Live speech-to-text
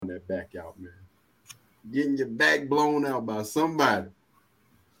that back out, man. Getting your back blown out by somebody.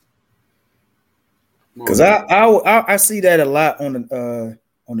 Because I see that a lot on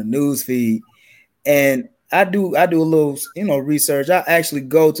the news feed, and I do a little research. I actually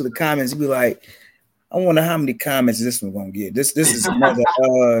go to the comments and be like, I wonder how many comments this one's gonna get. This is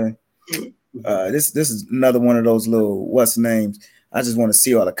another this is another one of those little what's names. I just want to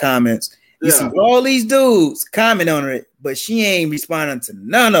see all the comments. You see all these dudes comment on it, but she ain't responding to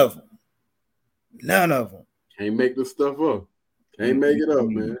none of them. None of them. Can't make this stuff up. Can't make it up,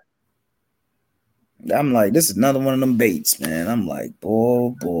 man. I'm like, this is another one of them baits, man. I'm like,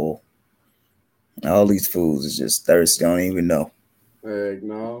 boy. All these fools is just thirsty. Don't even know. Heck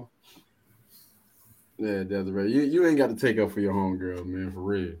no. Yeah, Desiree, you ain't got to take up for your homegirl, man, for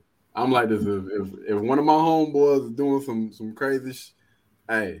real. I'm like this. If one of my homeboys is doing some crazy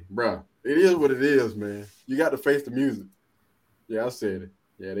hey, bro, it is what it is, man. You got to face the music. Yeah, I said it.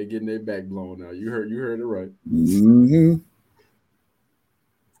 Yeah, they getting their back blown out. You heard it right. Mm-hmm.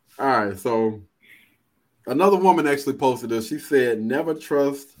 All right, so another woman actually posted this. She said, never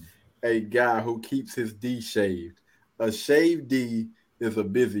trust a guy who keeps his D shaved. A shaved D is a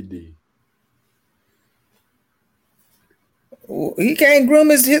busy D. He can't groom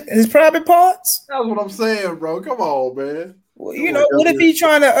his private parts? That's what I'm saying, bro. Come on, man. Well, what if he's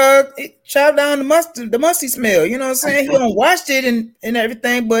trying to chop down the musty smell? You know what I'm saying? He don't wash it and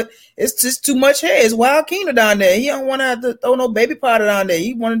everything, but it's just too much hair. It's wild keener down there. He don't want to have to throw no baby powder down there.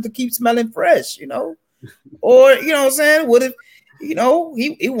 He wanted to keep smelling fresh, Or, you know what I'm saying? What if,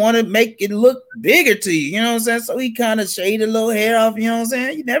 he want to make it look bigger to you, you know what I'm saying? So he kind of shaved a little hair off, you know what I'm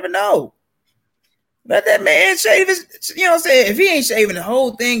saying? You never know. Let that man shave his, you know what I'm saying? If he ain't shaving the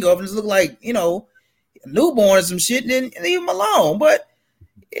whole thing off and just look like, a newborn or some shit, then leave him alone. But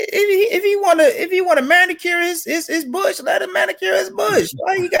if he want to manicure his bush, let him manicure his bush.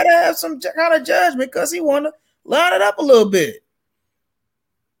 Why you gotta have some kind of judgment because he want to line it up a little bit?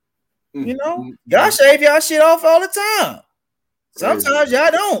 Y'all shave y'all shit off all the time. Sometimes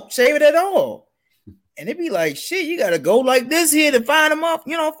y'all don't shave it at all. And it be like, shit, you got to go like this here to find him off,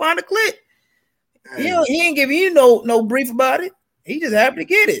 find a clip. He ain't giving you no brief about it. He just happy to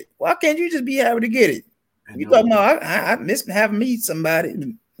get it. Why can't you just be happy to get it? You talking about, I miss having me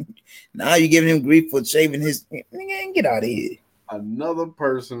somebody. Now you giving him grief for shaving his, get out of here. Another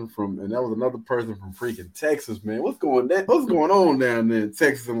person from freaking Texas, man. What's going on down there in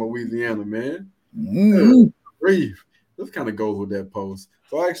Texas and Louisiana, man? Mm-hmm. Grief. This kind of goes with that post.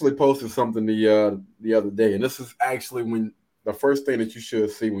 So I actually posted something the other day, and this is actually when the first thing that you should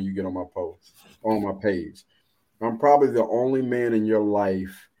see when you get on my post, on my page. I'm probably the only man in your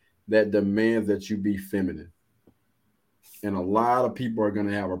life that demands that you be feminine. And a lot of people are going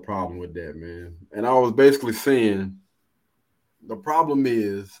to have a problem with that, man. And I was basically saying the problem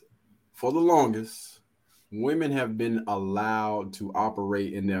is, for the longest, women have been allowed to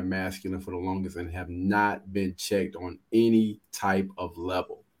operate in their masculine for the longest and have not been checked on any type of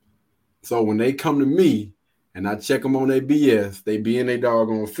level. So when they come to me and I check them on their BS, they be in their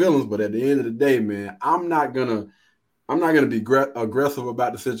doggone feelings. But at the end of the day, man, I'm not gonna be aggressive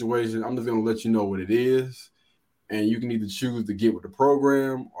about the situation. I'm just gonna let you know what it is, and you can either choose to get with the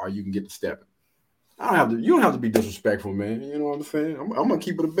program or you can get to stepping. You don't have to be disrespectful, man. You know what I'm saying? I'm gonna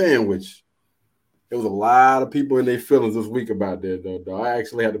keep it a band with you. There was a lot of people in their feelings this week about that, though. I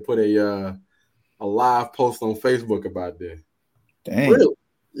actually had to put a live post on Facebook about that. Dang. Really?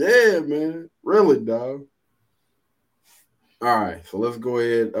 Yeah, man. Really, dog. All right, so let's go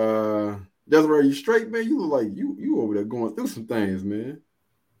ahead. Desiree, you straight, man? You look like you over there going through some things, man.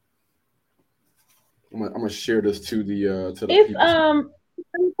 I'm gonna share this to the people.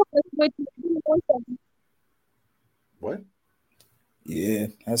 What? Yeah,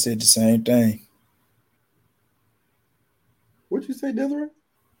 I said the same thing. What'd you say, Desiree?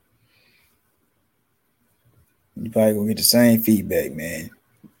 You probably gonna get the same feedback, man.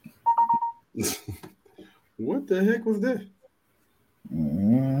 What the heck was that?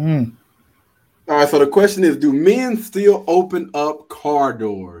 Mm-hmm. All right, so the question is, do men still open up car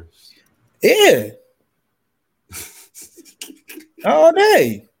doors? Yeah. All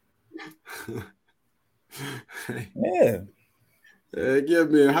day. Yeah. Yeah,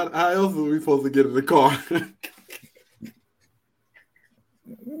 man. How else are we supposed to get in the car?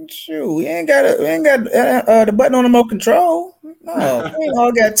 Shoot, we ain't got the button on remote control. No, we ain't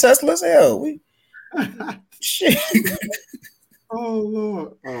all got Teslas. Hell, shit. Oh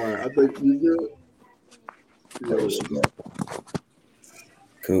Lord! All right, I think you good. Yeah.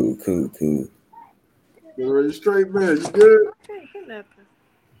 Cool. Are you straight, man? You good?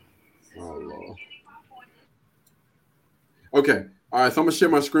 Oh Lord. Okay, All right, so I'm gonna share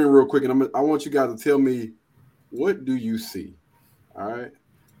my screen real quick, and I want you guys to tell me, what do you see? All right.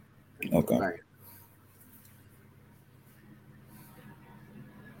 Okay.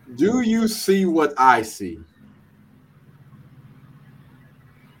 Do you see what I see?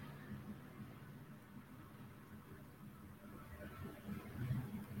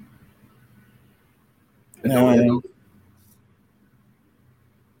 What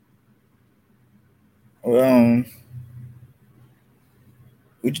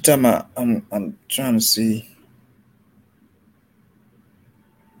you talking about? I'm trying to see.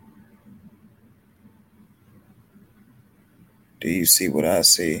 Do you see what I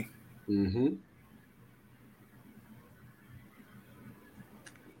see? Mm-hmm.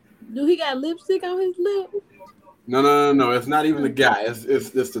 Do he got lipstick on his lip? No. It's not even the guy. It's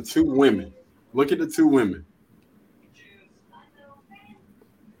the two women. Look at the two women.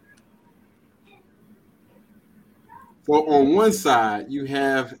 So on one side you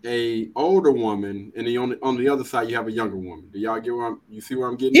have a older woman, and on the other side you have a younger woman. Do y'all get you see where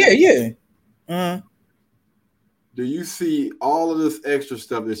I'm getting? Yeah. Do you see all of this extra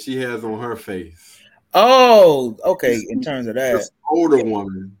stuff that she has on her face? Oh, okay. In terms of that, this older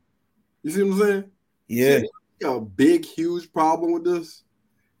woman, you see what I'm saying? Yeah. She got a big, huge problem with this.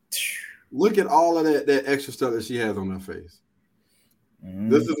 Look at all of that extra stuff that she has on her face.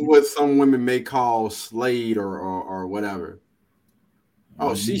 This is what some women may call slayed or whatever.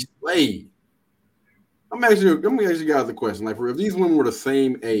 Oh, she's slayed. Let me ask you guys a question. Like, if these women were the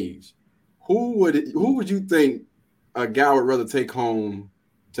same age, who would you think a guy would rather take home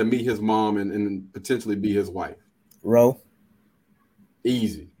to meet his mom and potentially be his wife? Ro.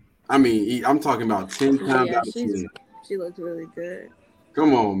 Easy. I mean, I'm talking about 10 times out of 10. She looks really good.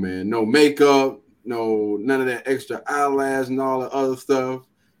 Come on, man. No makeup, none of that extra eyelash and all the other stuff.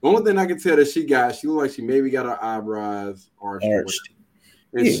 The only thing I can tell that she looks like she maybe got her eyebrows arched.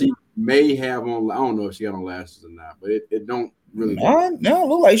 And she may have on, I don't know if she got on lashes or not, but it don't really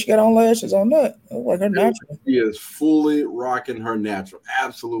look like she got on lashes on that. Look like her natural. She is fully rocking her natural.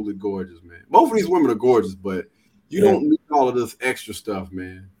 Absolutely gorgeous, man. Both of these women are gorgeous, but you don't need all of this extra stuff,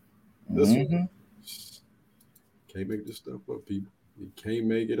 man. This one, can't make this stuff up, people. You can't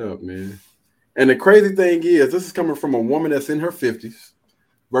make it up, man. And the crazy thing is, this is coming from a woman that's in her 50s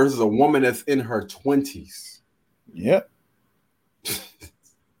versus a woman that's in her 20s. Yep.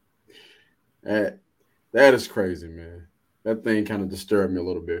 That is crazy, man. That thing kind of disturbed me a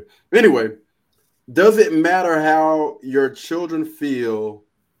little bit. Anyway, does it matter how your children feel,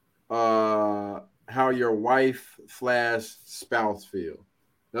 how your wife/spouse feel?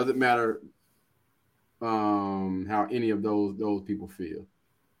 Does it matter how any of those people feel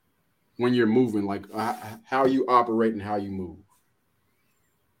when you're moving, like how you operate and how you move?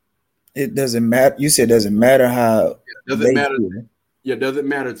 It doesn't matter. You said doesn't matter how. Does it matter? Yeah, does it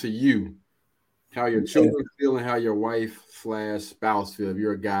matter to you how your children feel and how your wife/spouse feel? If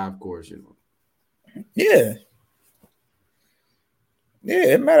you're a guy, of course, you know. Yeah,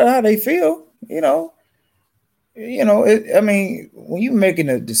 it matters how they feel. I mean, when you're making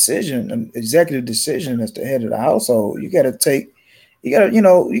a decision, an executive decision as the head of the household, you got to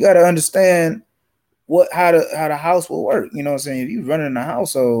understand how the house will work. You know what I'm saying? If you're running a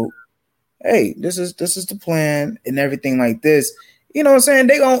household, hey, this is the plan and everything like this. You know what I'm saying?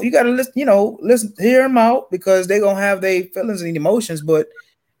 You got to listen, hear them out, because they gonna have their feelings and emotions. But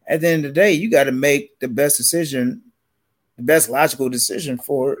at the end of the day, you got to make the best decision, the best logical decision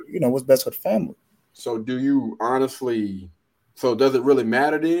for what's best for the family. So do you honestly, so does it really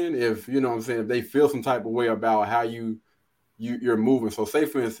matter then if, you know what I'm saying, if they feel some type of way about how you're moving? So say,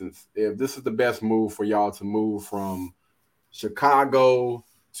 for instance, if this is the best move for y'all to move from Chicago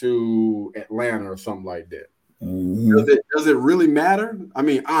to Atlanta or something like that, does it really matter? I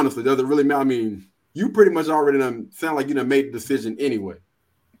mean, honestly, does it really matter? I mean, you pretty much already sound like you done made the decision anyway.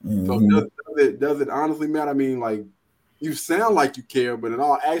 So does it honestly matter? I mean, like, you sound like you care, but in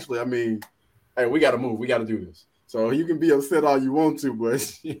all actually, I mean, hey, we got to move. We got to do this. So you can be upset all you want to,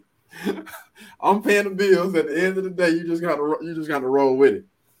 but I'm paying the bills. At the end of the day, you just got to roll with it.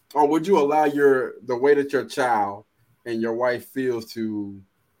 Or would you allow the way that your child and your wife feels to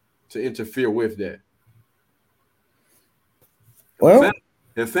interfere with that? Well,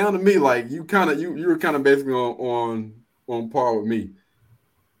 it sounded to me like you were kind of basically on par with me.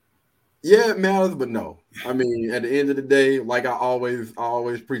 Yeah, it matters, but no. I mean, at the end of the day, like I always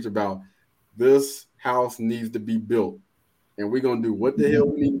preach about, this house needs to be built, and we're gonna do what the hell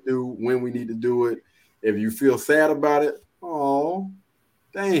we need to do when we need to do it. If you feel sad about it, oh,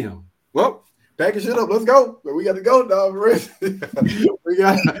 damn. Well, pack your shit up. Let's go. We got to go, dog. we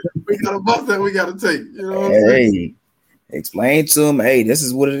got a bus that we got to take. You know what I'm saying? Explain to him, hey, this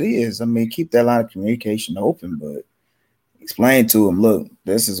is what it is. I mean, keep that line of communication open, but explain to him, look,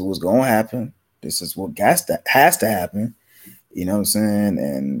 this is what's going to happen. This is what has to happen. You know what I'm saying?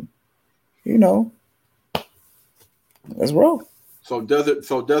 And, you know, let's roll. So does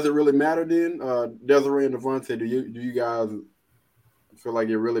it really matter then? Desiree and Devontae, do you guys feel like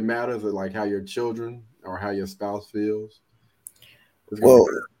it really matters, or like how your children or how your spouse feels? Well,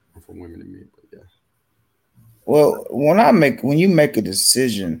 for women and men, but yeah. Well, when you make a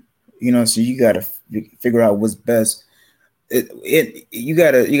decision, you know, so you got to figure out what's best. You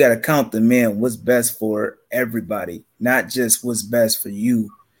gotta count them in. What's best for everybody, not just what's best for you.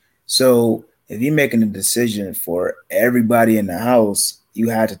 So if you're making a decision for everybody in the house, you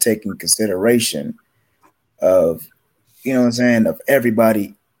have to take in consideration of, you know what I'm saying, of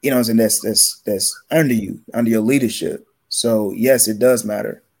everybody, you know what I'm saying, that's under you, under your leadership. So yes, it does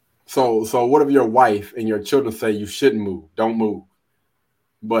matter. So what if your wife and your children say you shouldn't move, don't move,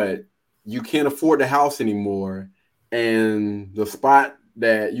 but you can't afford the house anymore, and the spot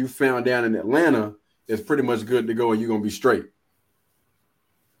that you found down in Atlanta is pretty much good to go, and you're gonna be straight?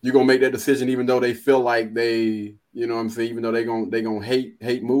 You're gonna make that decision even though they feel like they, you know what I'm saying, even though they gonna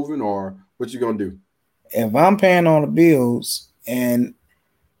hate moving, or what you gonna do? If I'm paying all the bills and,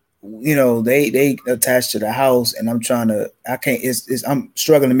 you know, they attached to the house, and I'm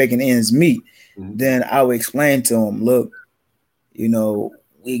struggling to make ends meet, then I would explain to them, look, you know,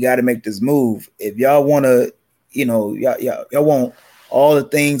 we got to make this move. If y'all want to, you know, y'all want all the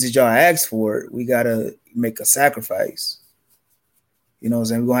things that y'all asked for, we got to make a sacrifice. You know what I'm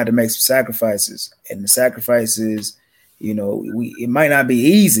saying? We're going to have to make some sacrifices. And the sacrifices, you know, it might not be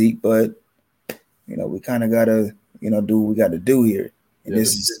easy, but, you know, we kind of got to, you know, do what we got to do here. And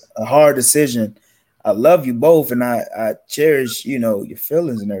this is a hard decision. I love you both, and I cherish, you know, your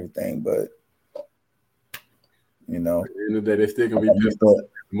feelings and everything, but, you know. At the end of the day, they still going to be pissed off at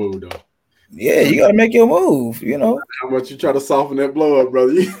the move, though. Yeah, you got to make your move, you know. How much you try to soften that blow up,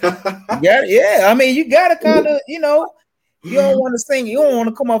 brother? Yeah. I mean, you got to kind of, you know, you don't want to sing. You don't want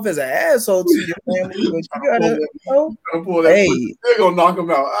to come off as an asshole to your family, but you got to, you know, hey. They're going to knock him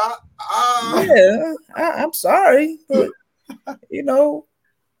out. Yeah, I'm sorry, but, you know.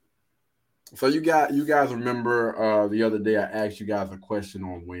 So you guys remember the other day I asked you guys a question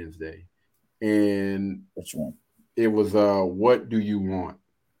on Wednesday, and which one? It was what do you want?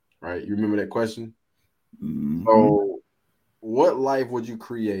 Right? You remember that question? Mm-hmm. So what life would you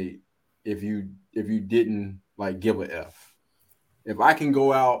create if you didn't like give a F? If I can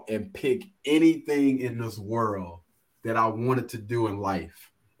go out and pick anything in this world that I wanted to do in life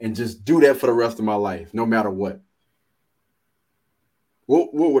and just do that for the rest of my life, no matter what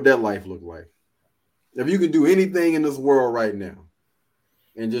would that life look like? If you could do anything in this world right now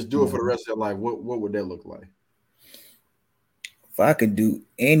and just do it for the rest of your life, what would that look like? If I could do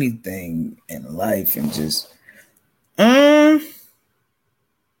anything in life and just that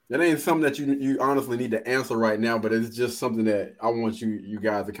ain't something that you honestly need to answer right now, but it's just something that I want you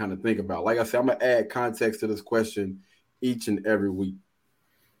guys to kind of think about. Like I said, I'm gonna add context to this question each and every week.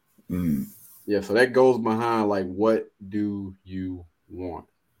 Yeah, so that goes behind like, what do you want?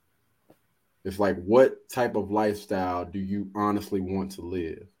 It's like, what type of lifestyle do you honestly want to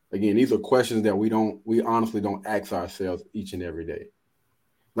live? Again, these are questions that we honestly don't ask ourselves each and every day.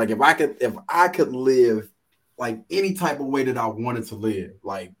 Like, if I could live like any type of way that I wanted to live,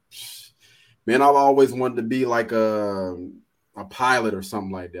 like, man, I've always wanted to be like a pilot or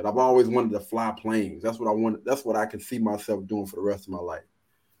something like that. I've always wanted to fly planes. That's what I wanted. That's what I can see myself doing for the rest of my life.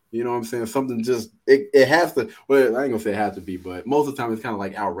 You know what I'm saying? Something just, it has to, well, I ain't gonna say it has to be, but most of the time it's kind of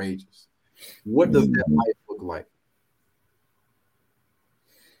like outrageous. What does that life look like?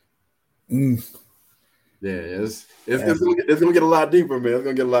 Yeah, it's gonna get a lot deeper, man. It's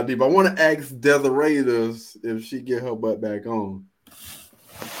gonna get a lot deeper. I want to ask Desiree this, if she get her butt back on.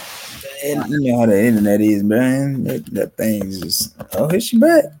 And you know how the internet is, man. That thing is just, here she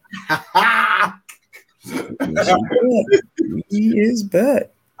back. He is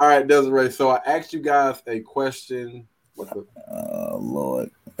back. All right, Desiree. So I asked you guys a question. Oh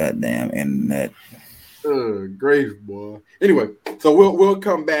Lord, goddamn internet. Grace, boy. Anyway, so we'll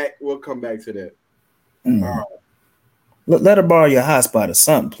come back. We'll come back to that. All right. Let her borrow your hotspot or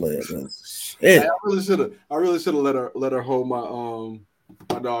something, please. I really should have let her hold my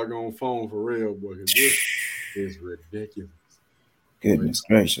doggone phone for real, boy. This is ridiculous. Goodness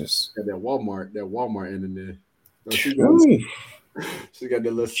gracious. Got that Walmart in there. No, she got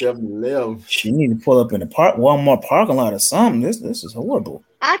that little 7-Eleven. She need to pull up in the Walmart parking lot or something. This is horrible.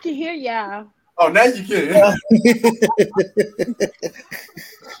 I can hear y'all. Oh, now you can.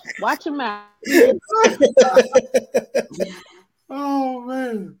 Watch your mouth. Oh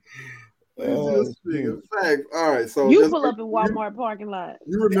man. Oh, Just speaking facts. All right, so You just, pull up in Walmart parking lot.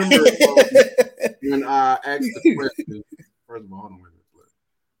 you remember when I asked the question. First of all, hold on a minute.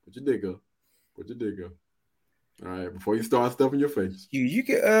 Put your dick up. Put your dick up. All right, before you start stuffing your face. you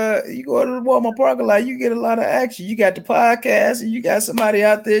can you go to the Walmart parking lot, you get a lot of action. You got the podcast, and you got somebody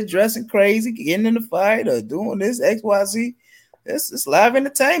out there dressing crazy, getting in the fight, or doing this XYZ. It's live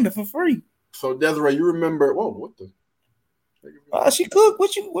entertainment for free. So Desiree, you remember? Whoa, what the? She cooked.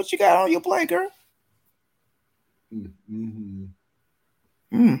 What you got on your plate, girl? Mm-hmm.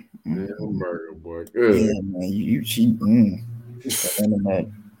 Mm-hmm. Yeah, hamburger, boy. Good. Yeah, man.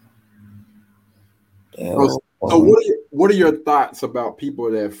 So what are your thoughts about people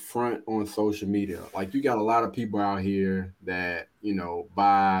that front on social media? Like you got a lot of people out here that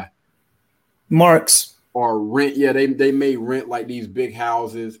buy marks or rent. Yeah, they may rent like these big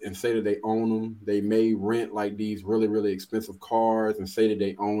houses and say that they own them. They may rent like these really, really expensive cars and say that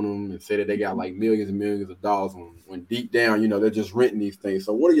they own them and say that they got like millions and millions of dollars on them. When deep down, they're just renting these things.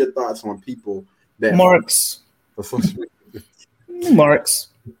 So what are your thoughts on people that marks? Marks.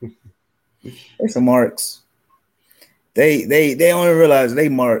 It's a marks. They don't even realize they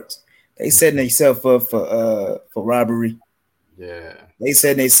marks. They setting themselves up for robbery. Yeah. They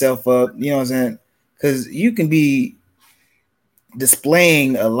setting themselves up, you know what I'm saying? Because you can be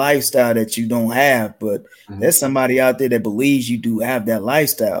displaying a lifestyle that you don't have, but there's somebody out there that believes you do have that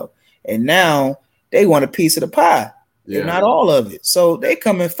lifestyle. And now they want a piece of the pie, if not all of it. So they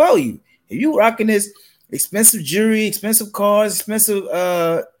coming for you. If you rocking this expensive jewelry, expensive cars, expensive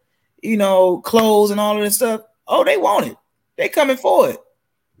clothes and all of this stuff, oh, they want it. They coming for it.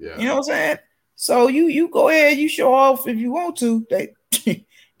 Yeah. You know what I'm saying? So you go ahead, you show off if you want to. They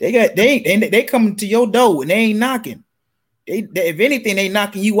coming to your door and they ain't knocking. They if anything, they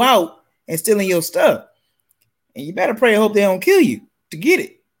knocking you out and stealing your stuff. And you better pray and hope they don't kill you to get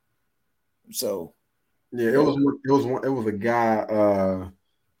it. So yeah, it was a guy.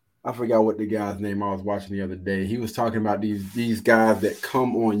 I forgot what the guy's name I was watching the other day. He was talking about these guys that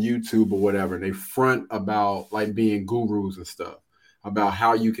come on YouTube or whatever. And they front about like being gurus and stuff about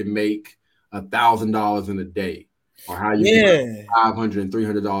how you can make $1,000 in a day or how you can make $500 and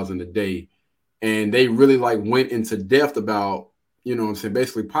 $300 in a day. And they really like went into depth about,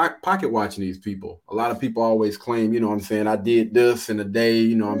 basically pocket watching these people. A lot of people always claim, I did this in a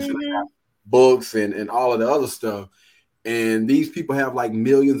day, I got books and all of the other stuff. And these people have like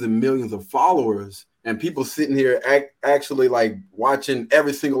millions and millions of followers, and people sitting here actually like watching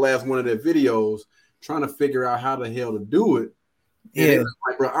every single last one of their videos, trying to figure out how the hell to do it. And it's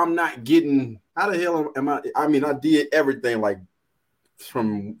like, bro, I'm not getting. How the hell am I? I mean, I did everything like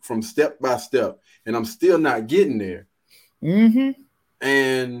from step by step, and I'm still not getting there.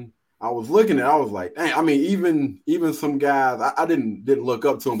 And I was looking at, I was like, dang. I mean, even some guys, I didn't look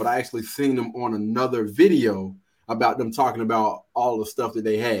up to them, but I actually seen them on another video about them talking about all the stuff that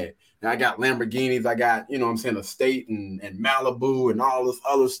they had. And I got Lamborghinis, I got, estate and Malibu and all this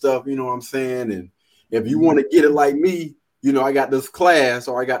other stuff, And if you want to get it like me, I got this class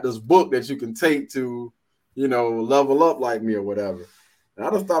or I got this book that you can take to, level up like me or whatever. And I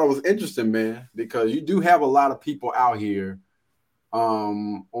just thought it was interesting, man, because you do have a lot of people out here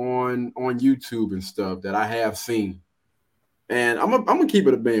on YouTube and stuff that I have seen. And I'm gonna keep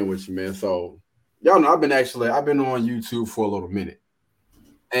it a band with you, man. So y'all know I've been on YouTube for a little minute,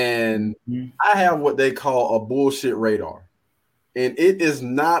 and I have what they call a bullshit radar, and it is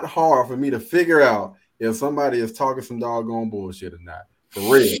not hard for me to figure out if somebody is talking some doggone bullshit or not. For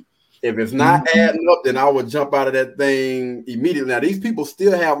real, if it's not adding up, then I would jump out of that thing immediately. Now these people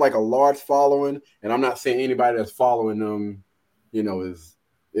still have like a large following, and I'm not saying anybody that's following them,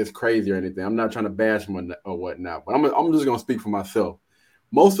 is crazy or anything. I'm not trying to bash them or whatnot, but I'm just gonna speak for myself.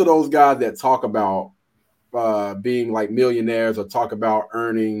 Most of those guys that talk about being like millionaires or talk about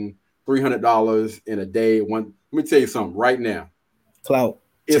earning $300 in a day, let me tell you something right now. Clout.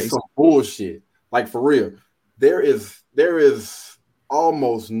 It's some bullshit. Like for real. There is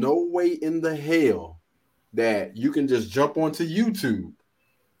almost no way in the hell that you can just jump onto YouTube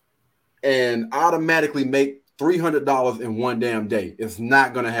and automatically make $300 in one damn day. It's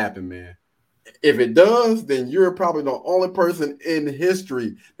not gonna happen, man. If it does, then you're probably the only person in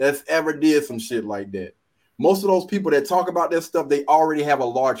history that's ever did some shit like that. Most of those people that talk about that stuff, they already have a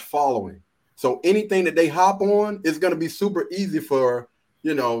large following. So anything that they hop on is going to be super easy for,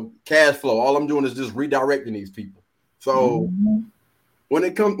 cash flow. All I'm doing is just redirecting these people. So when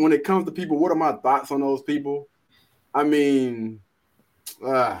it comes to people, what are my thoughts on those people? I mean,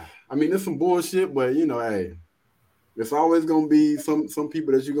 there's some bullshit, but hey, It's always gonna be some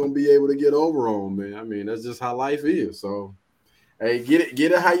people that you're gonna be able to get over on, man. I mean, that's just how life is. So, hey, get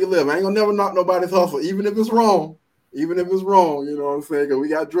it how you live. I ain't gonna never knock nobody's hustle, even if it's wrong. Even if it's wrong, you know what I'm saying? Because we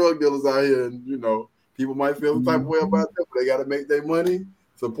got drug dealers out here, and people might feel some type of way about that, but they got to make their money,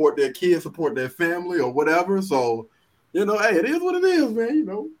 support their kids, support their family, or whatever. So, hey, it is what it is,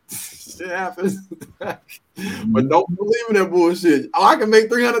 man. Shit happens. But don't believe in that bullshit. Oh, I can make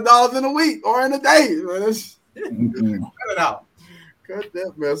 $300 in a week or in a day, man. Cut it out. Cut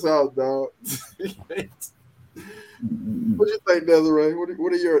that mess out, dog. What do you think, Desiree?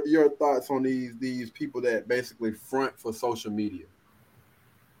 What are your thoughts on these people that basically front for social media?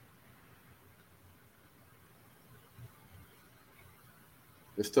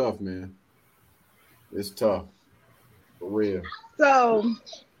 It's tough, man. It's tough. For real. So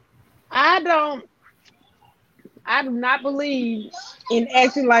I do not believe in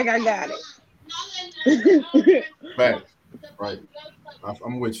acting like I got it. Right.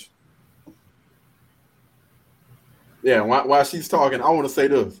 I'm with you. Yeah, while she's talking, I want to say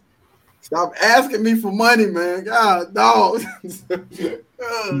this. Stop asking me for money, man. God, dog.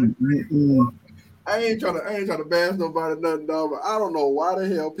 I ain't trying to bash nobody nothing, dog, but I don't know why the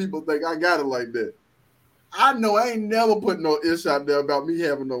hell people think I got it like that. I know I ain't never put no ish out there about me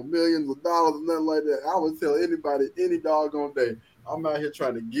having no millions of dollars or nothing like that. I would tell anybody any doggone day, I'm out here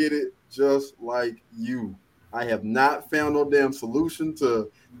trying to get it just like you. I have not found no damn solution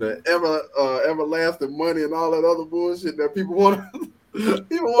to the everlasting money and all that other bullshit that people want.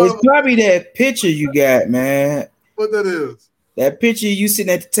 It's probably that picture you got, man. What that is? That picture you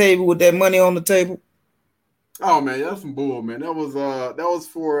sitting at the table with that money on the table. Oh man, that's some bull, man. That was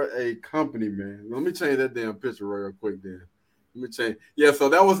for a company, man. Let me change that damn picture real quick, then. Let me change. Yeah, so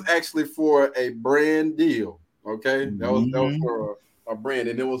that was actually for a brand deal. Okay, that was for a brand,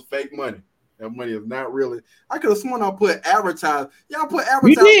 and it was fake money. That money is not really. I could have sworn I put advertise. Yeah, I put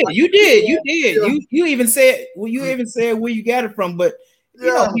advertise. You did. Yeah. You even said where you got it from, but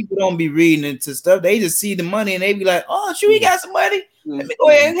people don't be reading into stuff. They just see the money and they be like, "Oh, shoot, he got some money. Let me go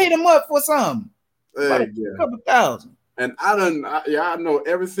ahead and hit him up for something." About a couple thousand. And I know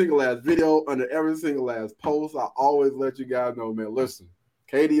every single last video under every single last post. I always let you guys know, man. Listen,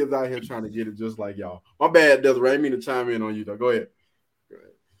 Katie is out here trying to get it just like y'all. My bad, Desiree. I didn't mean to chime in on you though. Go ahead.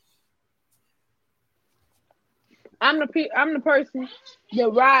 I'm the person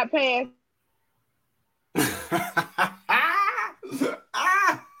that ride past.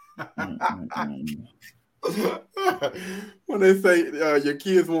 When they say your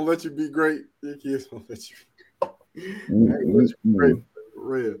kids won't let you be great, your kids won't let you be great.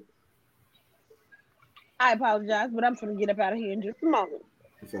 Real. I apologize, but I'm gonna get up out of here in just a moment.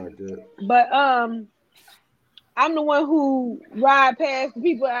 It's all good. But I'm the one who ride past the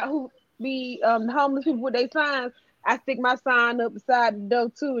people out who be the homeless people with their signs. I stick my sign up beside the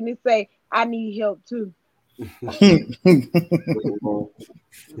door too, and it say, "I need help too."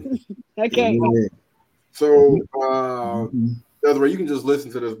 Okay. So, Desiree, you can just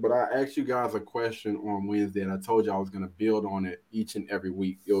listen to this, but I asked you guys a question on Wednesday, and I told you I was going to build on it each and every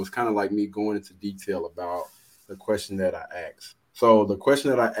week. It was kind of like me going into detail about the question that I asked. So the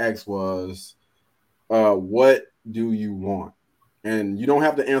question that I asked was, what do you want? And you don't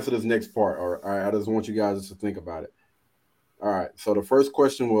have to answer this next part, or I just want you guys to think about it. All right. So the first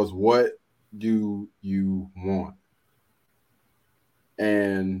question was, what do you want?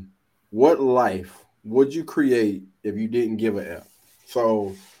 And what life would you create if you didn't give a F?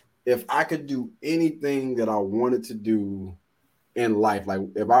 So if I could do anything that I wanted to do in life, like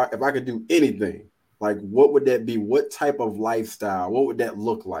if I could do anything, like what would that be? What type of lifestyle? What would that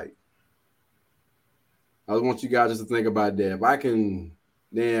look like? I just want you guys just to think about that. If I can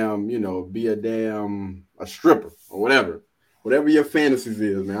be a stripper or whatever your fantasies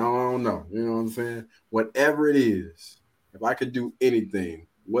is, man, I don't know. You know what I'm saying? Whatever it is, if I could do anything,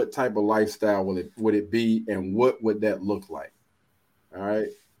 what type of lifestyle would it be, and what would that look like? All right.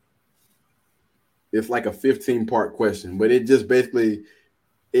 It's like a 15-part question, but it just basically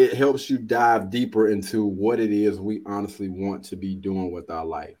it helps you dive deeper into what it is we honestly want to be doing with our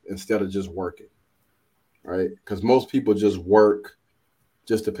life instead of just working. Right? Because most people just work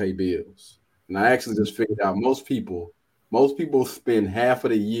just to pay bills. And I actually just figured out most people spend half of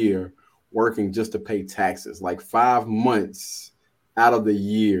the year working just to pay taxes. Like 5 months out of the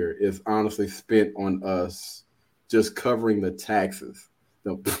year is honestly spent on us just covering the taxes.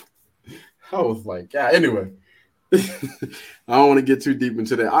 I was like, God, anyway. I don't want to get too deep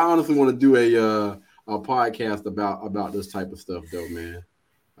into that. I honestly want to do a podcast about this type of stuff though, man.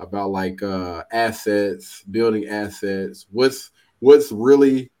 About like assets, building assets, what's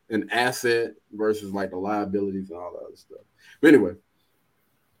really an asset versus like the liabilities and all the other stuff. But anyway,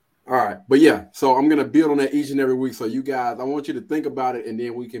 all right. But yeah, so I'm gonna build on that each and every week. So you guys, I want you to think about it, and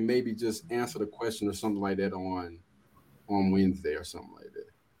then we can maybe just answer the question or something like that on Wednesday or something like that.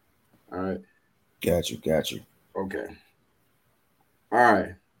 All right. Got you. Okay. All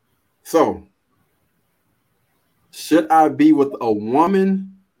right. So, should I be with a woman/man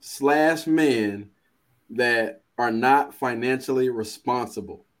that are not financially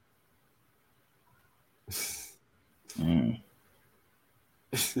responsible? A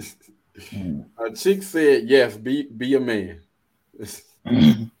chick said yes. Be a man.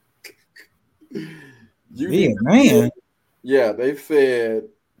 Be a man. Yeah, they said.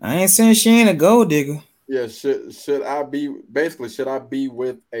 I ain't saying she ain't a gold digger. Yeah, should I be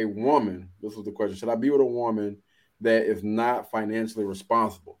with a woman? This was the question. Should I be with a woman that is not financially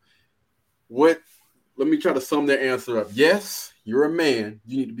responsible? Let me try to sum that answer up. Yes, you're a man.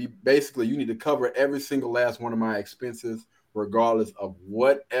 You need to cover every single last one of my expenses, regardless of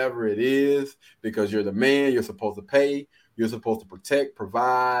whatever it is, because you're the man. You're supposed to pay. You're supposed to protect,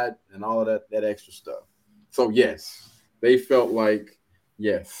 provide, and all of that extra stuff. So yes, they felt like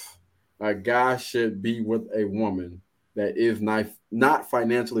yes, a guy should be with a woman that is not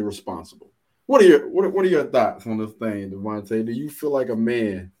financially responsible. What are your thoughts on this thing, Devontae? Do you feel like a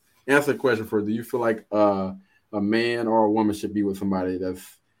man? Answer the question first. Do you feel like a man or a woman should be with somebody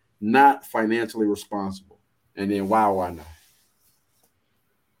that's not financially responsible? And then why not?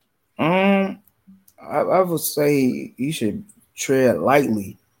 I would say you should tread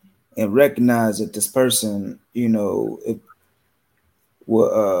lightly and recognize that this person,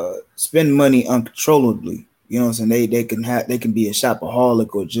 will spend money uncontrollably. You know what I'm saying? They can be a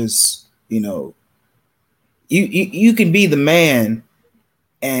shopaholic or just, you can be the man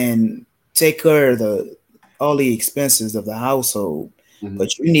and take care of all the expenses of the household,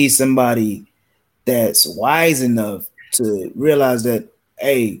 but you need somebody that's wise enough to realize that,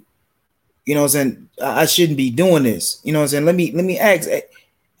 hey, you know what I'm saying, I shouldn't be doing this. You know what I'm saying? Let me ask,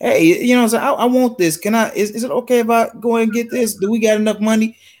 hey, you know what I'm saying, I want this. Can I is it okay if I go and get this? Do we got enough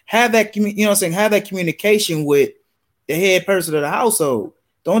money? Have that have that communication with the head person of the household.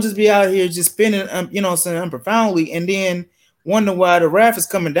 Don't just be out here just spending unprofoundly and then wonder why the wrath is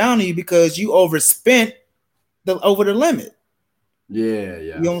coming down on you because you overspent over the limit. Yeah.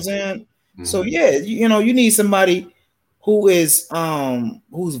 You know what I'm saying? Mm-hmm. So yeah, you need somebody who is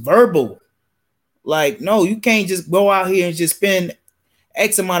who's verbal. Like, no, you can't just go out here and just spend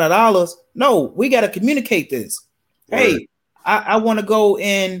X amount of dollars. No, we got to communicate this. Right. Hey, I want to go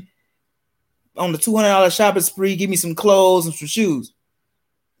in on the $200 shopping spree. Give me some clothes and some shoes.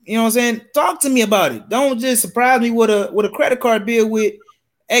 You know what I'm saying? Talk to me about it. Don't just surprise me with a credit card bill with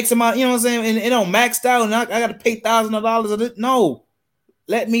X amount. You know what I'm saying? And it don't maxed out, and I got to pay thousands of dollars of it. No,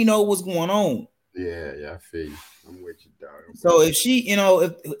 let me know what's going on. Yeah, I feel you. I'm with you, dog. So if she,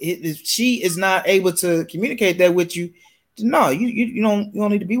 if she is not able to communicate that with you, no, you don't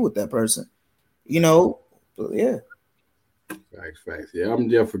need to be with that person. But yeah. Facts. Yeah, I'm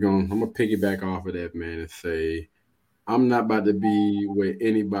gonna piggyback off of that, man, and say I'm not about to be with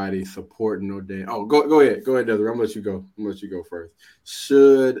anybody supporting no damn. Oh, go ahead, Desiree. I'm gonna let you go first.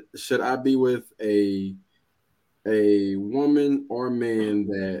 Should I be with a woman or man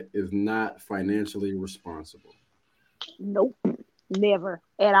that is not financially responsible? Nope, never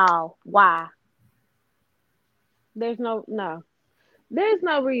at all. Why? There's no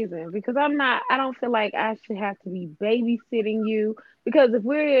reason, because I don't feel like I should have to be babysitting you, because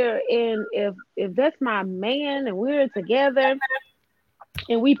if that's my man and we're together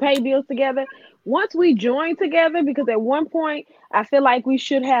and we pay bills together, once we join together, because at one point I feel like we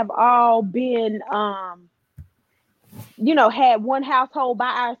should have all been had one household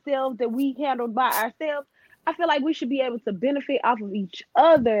by ourselves that we handled by ourselves. I feel like we should be able to benefit off of each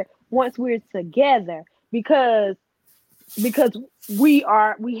other once we're together, because we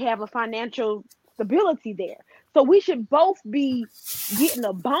have a financial stability there. So we should both be getting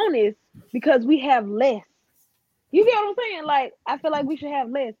a bonus because we have less. You get what I'm saying? Like, I feel like we should have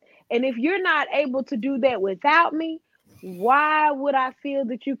less. And if you're not able to do that without me, why would I feel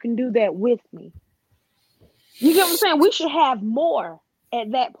that you can do that with me? You get what I'm saying? We should have more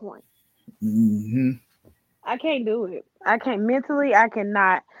at that point. Mm-hmm. I can't do it. I can't mentally. I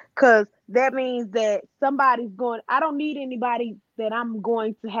cannot, because that means that somebody's going. I don't need anybody that I'm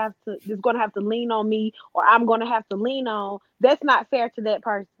going to have to. That's going to have to lean on me, or I'm going to have to lean on. That's not fair to that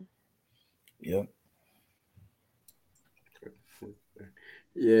person. Yep.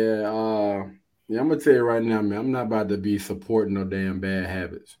 Yeah. I'm gonna tell you right now, man. I'm not about to be supporting no damn bad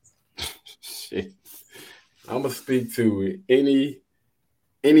habits. Shit. I'm gonna speak to any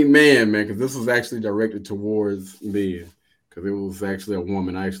any man, man, because this was actually directed towards men, because it was actually a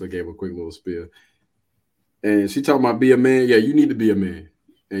woman. I actually gave a quick little spiel. And she talking about be a man. Yeah, you need to be a man.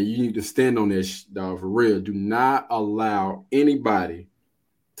 And you need to stand on that, dog, for real. Do not allow anybody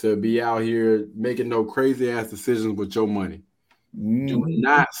to be out here making no crazy-ass decisions with your money. Do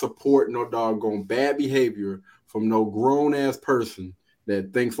not support no doggone bad behavior from no grown-ass person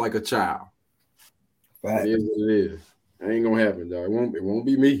that thinks like a child. Right. It is what it is. It ain't gonna happen, dog. It won't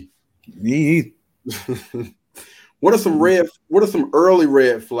be me. Me either. What are some early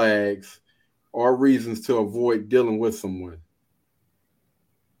red flags or reasons to avoid dealing with someone?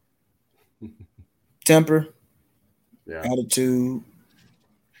 Temper, yeah, attitude,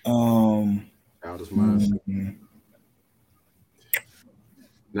 childish mindset,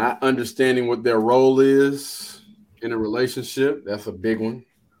 not understanding what their role is in a relationship. That's a big one.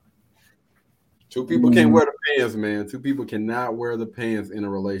 Two people can't wear the pants, man. Two people cannot wear the pants in a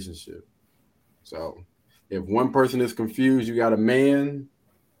relationship. So if one person is confused, you got a man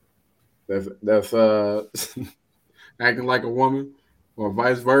that's acting like a woman, or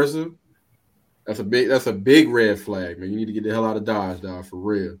vice versa. That's a big red flag, man. You need to get the hell out of Dodge, dog, for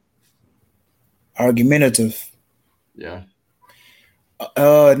real. Argumentative. Yeah.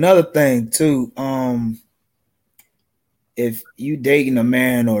 Another thing too. If you dating a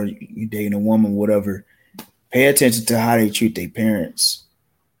man or you dating a woman, whatever, pay attention to how they treat their parents,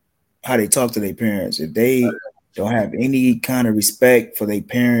 how they talk to their parents. If they don't have any kind of respect for their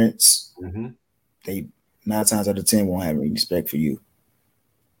parents, they 9 times out of 10 won't have any respect for you.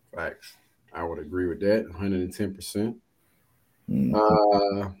 Facts. I would agree with that 110%.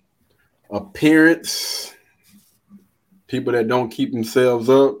 Appearance, people that don't keep themselves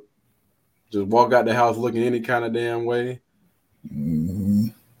up, just walk out the house looking any kind of damn way.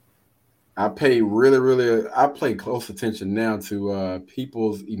 I pay close attention now to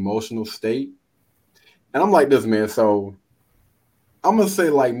people's emotional state. And I'm like this, man. So I'm going to say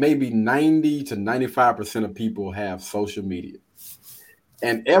like maybe 90 to 95% of people have social media.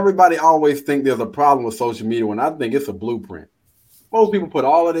 And everybody always think there's a problem with social media when I think it's a blueprint. Most people put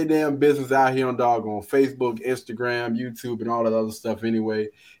all of their damn business out here on Facebook, Instagram, YouTube, and all that other stuff anyway.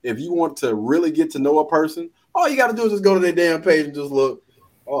 If you want to really get to know a person, all you got to do is just go to their damn page and just look.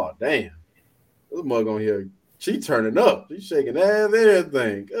 Oh, damn. This mug on here, she turning up. She shaking ass,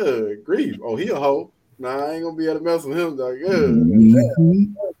 everything. Good grief. Oh, he a hoe. Nah, I ain't going to be able to mess with him, dog.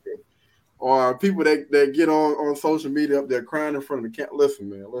 Good. Or people that get on social media up there crying in front of the camera. Listen,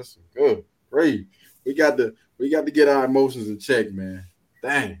 man. Listen. Good. Great. We got to get our emotions in check, man.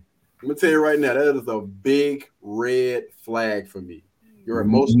 Dang. I'm going to tell you right now, that is a big red flag for me. Your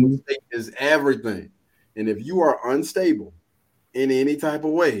emotional state is everything. And if you are unstable in any type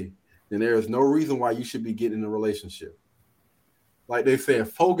of way, then there is no reason why you should be getting in a relationship. Like they said,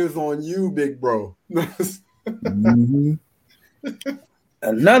 focus on you, big bro.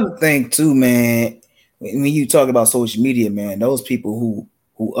 Another thing too, man, when you talk about social media, man, those people who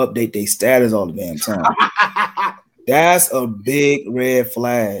update their status all the damn time, that's a big red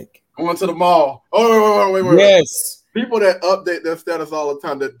flag. Going to the mall. Oh, wait. Yes. People that update their status all the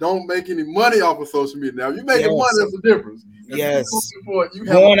time that don't make any money off of social media. Now, if you making money, that's a difference. Yes.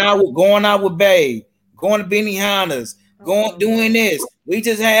 Going out with babe, going to Benihana's, doing this. We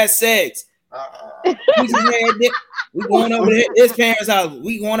just had sex. We going over to his parents' house.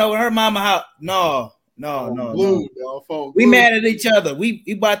 We going over to her mama's house. No. We mad at each other.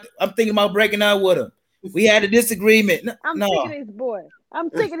 I'm thinking about breaking up with him. We had a disagreement. I'm sick of this boy. I'm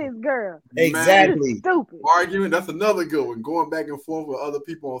sick of this girl. Exactly. Stupid. Argument. That's another good one. Going back and forth with other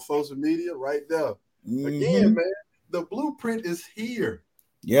people on social media right there. Again, man, the blueprint is here.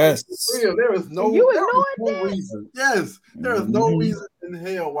 Yes. There is no reason. Yes. There is no reason in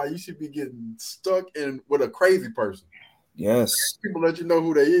hell why you should be getting stuck with a crazy person. Yes. People let you know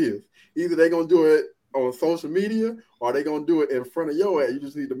who they is. Either they're going to do it on social media or they're going to do it in front of your ass. You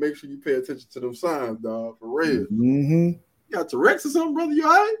just need to make sure you pay attention to them signs, dog, for real. You got Tourette's or something, brother? You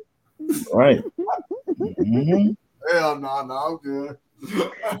all right? Hell no, I'm good.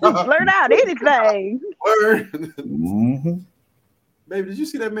 Just blurt out anything. Word. Baby, did you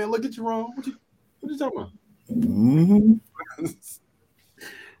see that man look at you wrong? What you talking about?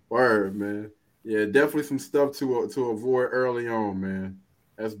 Word, man. Yeah, definitely some stuff to avoid early on, man.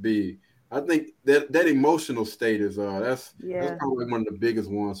 That's big. I think that emotional state is that's probably one of the biggest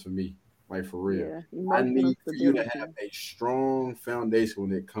ones for me. Like for real. Yeah, I need for you to have a strong foundation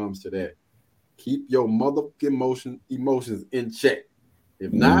when it comes to that. Keep your motherfucking emotions in check.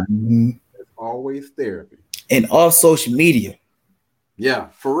 If not, it's always therapy. And off social media. Yeah,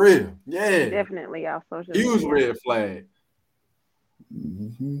 for real. Yeah. Definitely off social media. Huge red flag.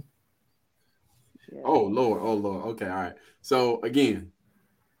 Mm-hmm. Yeah. Oh Lord. Okay, all right. So again,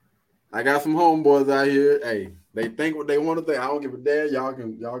 I got some homeboys out here. Hey, they think what they want to think. I don't give a damn.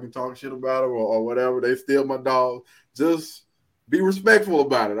 Y'all can talk shit about it or whatever. They steal my dog. Just be respectful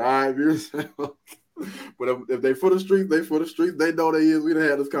about it. All right. Be respectful. But if they for the streets, they for the streets. They know they is. We done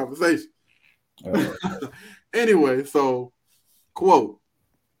had this conversation. Anyway, so quote.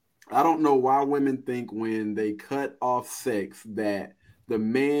 I don't know why women think when they cut off sex that the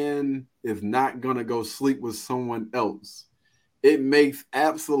man is not gonna go sleep with someone else. It makes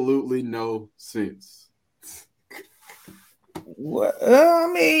absolutely no sense. What? I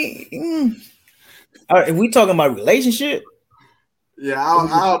mean, all right, if we talking about relationship, Yeah, I don't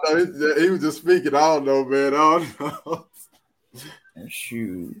know. He was just speaking. I don't know, man. I don't know.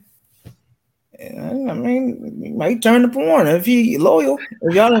 shoot. I mean, he might turn to porn if he loyal.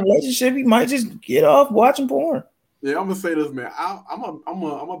 If y'all in a relationship, he might just get off watching porn. Yeah, I'm gonna say this, man. I'm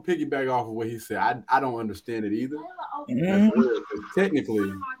gonna piggyback off of what he said. I don't understand it either. Mm-hmm.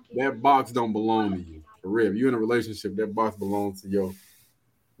 Technically, that box don't belong to you. For real, if you're in a relationship, that box belongs to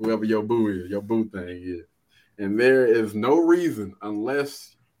whoever your boo is, your boo thing is. And there is no reason,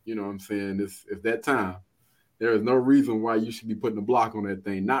 unless you know what I'm saying, it's that time. There is no reason why you should be putting a block on that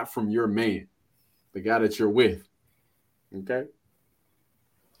thing, not from your man, the guy that you're with. Okay?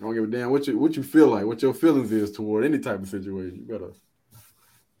 I don't give a damn what you feel like, what your feelings is toward any type of situation. You better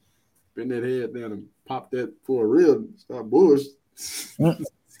bend that head down and pop that for a real. Stop bullshit.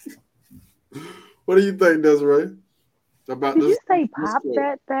 What do you think, Desiree? About Did this? you say This pop quote?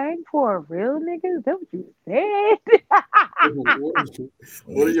 that thing for a real nigga? Is that what you said?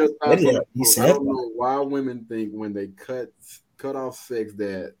 What are your thoughts on the He quote? I said don't know why women think when they cut off sex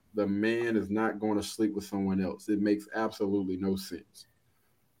that the man is not going to sleep with someone else. It makes absolutely no sense.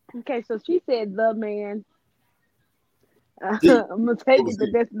 Okay, so she said the man. He, I'm gonna it take was it that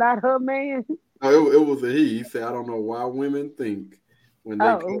he. that's not her man. No, it was a he. He said, I don't know why women think when they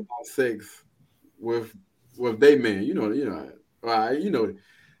cut Oh, off sex with they man,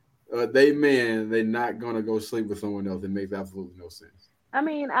 they man, they're not gonna go sleep with someone else. It makes absolutely no sense. I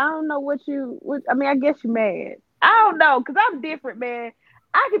mean, I don't know what. I mean, I guess you're mad. I don't know, cause I'm different, man.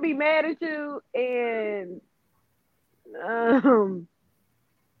 I could be mad at you, and um,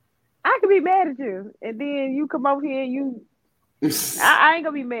 I could be mad at you, and then you come over here and you. I ain't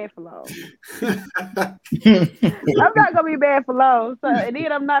gonna be mad for long. I'm not gonna be mad for long. So, and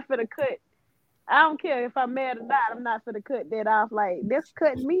then I'm not gonna cut. I don't care if I'm mad or not. I'm not gonna cut that off. Like that's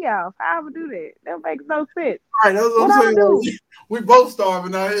cutting me off. How I would do that? That makes no sense. Right, that's what What I'm I saying. would do? Like, we both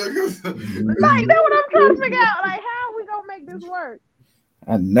starving out here. Like that's what I'm trying to figure out. Like how are we gonna make this work?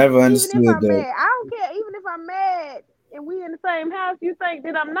 I never Even if understood I'm that. mad, I don't care. Even if I'm mad and we in the same house, you think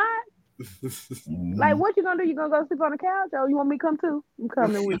that I'm not? Like what you gonna do? You gonna go sleep on the couch, or you want me to come too? I'm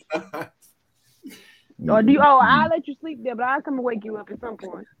coming with you. Or do you? Oh, I'll let you sleep there, but I'll come and wake you up at some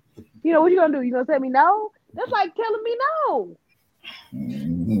point. You know what you gonna do? You gonna tell me no? That's like telling me no.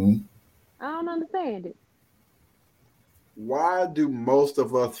 Mm-hmm. I don't understand it. Why do most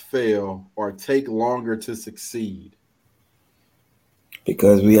of us fail or take longer to succeed?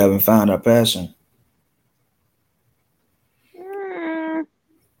 Because we haven't found our passion.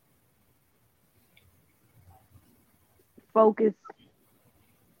 Focus.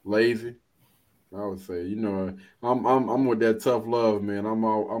 Lazy. I would say, I'm with that tough love, man. I'm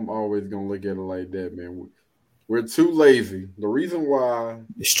always gonna look at it like that, man. We're too lazy. The reason why,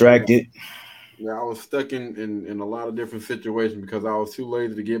 Distracted. I was stuck in a lot of different situations because I was too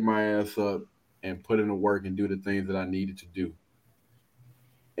lazy to get my ass up and put in the work and do the things that I needed to do.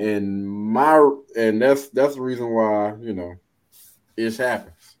 And that's the reason why, it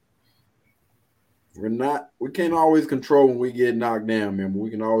happens. We can't always control when we get knocked down, man, but we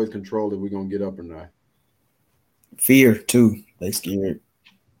can always control if we're gonna get up or not. Fear too. They scared.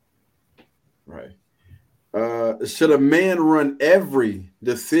 Right. Should a man run every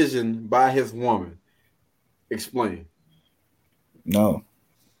decision by his woman? Explain. No.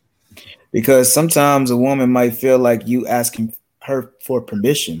 Because sometimes a woman might feel like you asking her for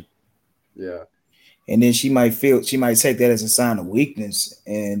permission. Yeah. And then she might take that as a sign of weakness,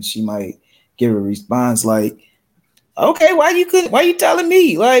 and she might give a response like, okay, why you telling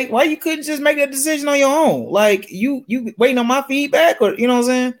me? Like, why you couldn't just make that decision on your own? Like you waiting on my feedback, or you know what I'm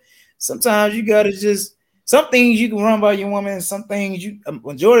saying? Sometimes you gotta just, some things you can run by your woman, and some things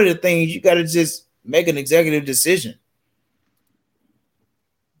majority of the things you gotta just make an executive decision.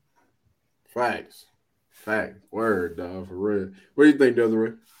 Facts. Word, dog, for real. What do you think,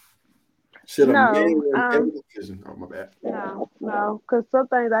 Desiree? Should a man No, run every decision? Oh, my bad. no, because some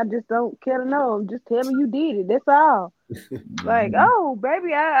things I just don't care to know. Just tell me you did it. That's all. Like, Mhm. oh, baby,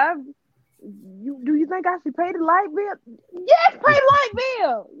 do you think I should pay the light bill? Yes, pay the light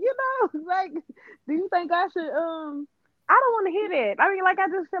bill. You know, like, do you think I should? I don't want to hear that. I mean, like, I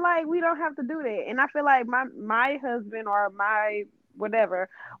just feel like we don't have to do that, and I feel like my husband or my whatever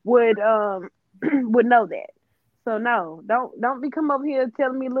would would know that. So no, don't be come up here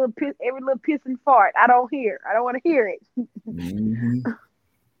telling me every little piss and fart. I don't hear. I don't want to hear it. Mhm.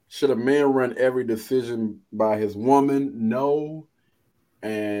 Should a man run every decision by his woman? No.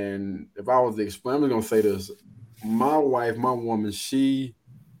 And if I was to explain, I'm gonna say this: my wife, my woman, she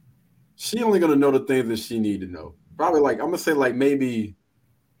only gonna know the things that she need to know. Probably like I'm gonna say like maybe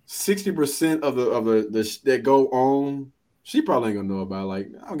 60% of the that go on, she probably ain't gonna know about.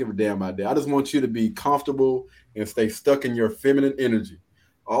 Like I don't give a damn about that. I just want you to be comfortable and stay stuck in your feminine energy.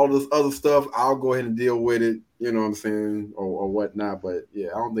 All this other stuff, I'll go ahead and deal with it. You know what I'm saying, or whatnot. But yeah,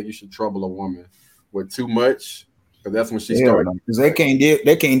 I don't think you should trouble a woman with too much because that's when she Hell starts. no, because they can't deal.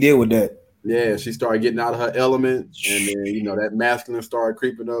 They can't deal with that. Yeah, she started getting out of her element, and then that masculine started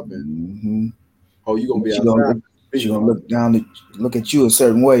creeping up, and Mm-hmm. oh, you gonna be She gonna outside? look. She gonna look down. Look at you a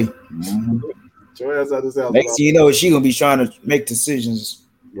certain way. Mm-hmm. Your ass out this house Next without thing you know, she gonna be trying to make decisions.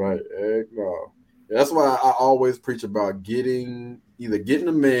 right. Heck no. That's why I always preach about either getting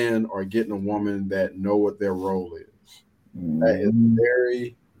a man or getting a woman that know what their role is. That is Mm-hmm.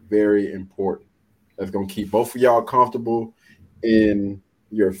 very, very important. That's gonna keep both of y'all comfortable in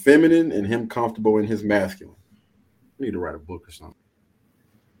your feminine and him comfortable in his masculine. I need to write a book or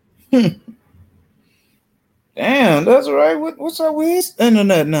something. Damn, that's right. What's up with his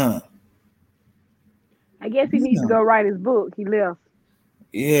internet now? I guess he needs to Yeah, go write his book. He left.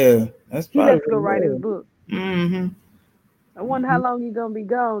 yeah, that's He probably left to go write his book. Mm-hmm. I wonder how long he's gonna be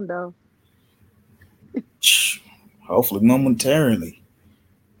gone though. Hopefully momentarily.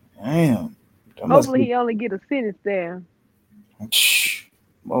 Damn, that must Hopefully be. he only get a sentence there.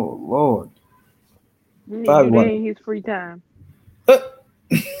 Oh Lord, He need to probably do that want in his free time. to.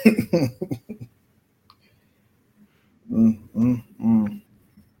 Mm.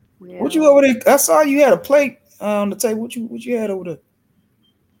 What you Yeah. over there? I saw you had a plate on the table. What you had over there?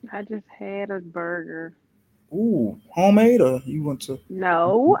 I just had a burger. Ooh, homemade or you went to?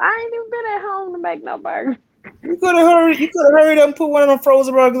 No, I ain't even been at home to make no burger. You could have hurried. You could have hurried up and put one of them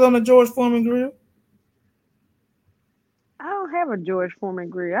frozen burgers on the George Foreman grill. I don't have a George Foreman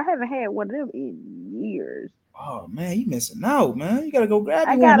grill. I haven't had one of them in years. Oh man, you missing out, man. You gotta go grab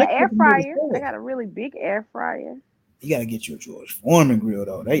I you one. got an They air cook them really fryer. I good. got a really big air fryer. You gotta get you a George Foreman grill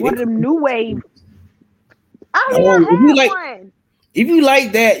though. They One of cook them them new really wave. good. Oh No, yeah, I had one. if you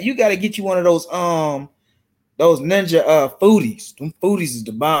like that, you gotta get you one of those ninja foodies. Them foodies is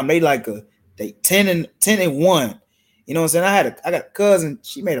the bomb. They 10 and 1. You know what I'm saying? I got a cousin,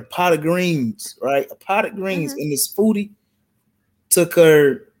 she made a pot of greens, right? A pot of greens in this foodie took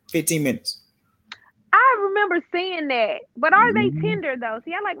her 15 minutes. I remember seeing that. But are they Mhm. tender though?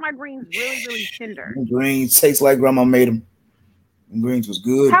 See, I like my greens really, really tender. Them greens taste like grandma made them. Them greens was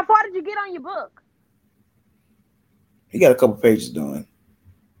good. How far did you get on your book? He got a couple pages done.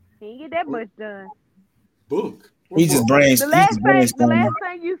 He didn't get that much done. Book. He just brains. The He last just thing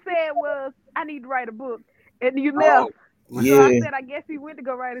brainstorming. you said was I need to write a book. And you left. So Yeah, I said I guess he went to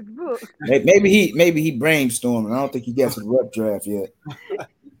go write his book. maybe he brainstorming. I don't think he got to the rough draft yet.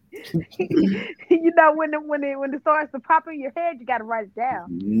 You know when it starts to pop in your head, you gotta write it down.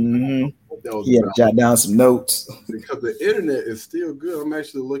 Mm-hmm. That was He had to jot down some notes. because the internet is still good. I'm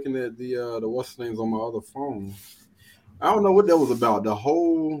actually looking at the what's names on my other phone. I don't know what that was about. The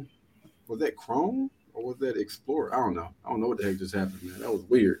whole was that Chrome or was that Explorer? I don't know. I don't know what the heck just happened, man. That was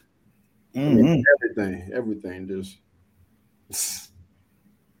weird. I mean, everything just.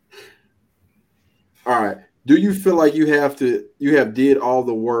 All right. Do you feel like you have did all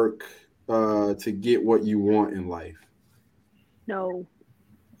the work to get what you want in life? No.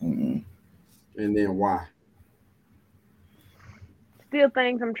 Mm-mm. And then why? Still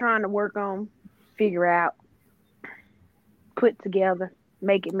things I'm trying to work on, figure out, put together,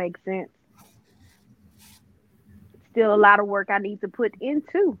 make it make sense. Still a lot of work I need to put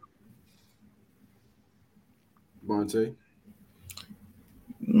into. Bonte?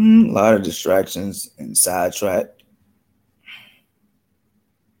 A lot of distractions and sidetracked.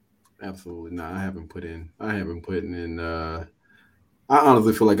 Absolutely not. I haven't put in. I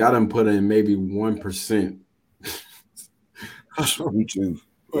honestly feel like I done put in maybe 1%. Me too.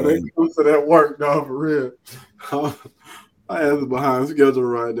 When it comes to that work, dog, for real. I am behind schedule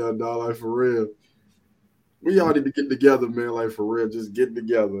right now, dog, like for real. We all need to get together, man, like for real. Just get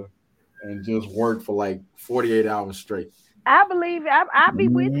together and just work for like 48 hours straight. I believe I be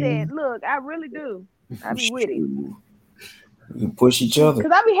with that. Look, I really do. I be with it. We push each other.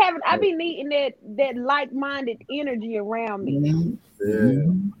 Cause I be needing that like-minded energy around me. Yeah.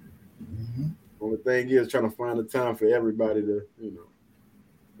 Mm-hmm. Only thing is trying to find the time for everybody to,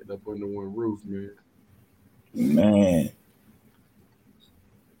 get up under one roof, man. Man.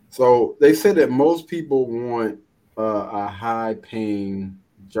 So they said that most people want a high-paying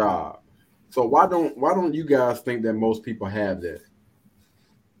job. So why don't you guys think that most people have that?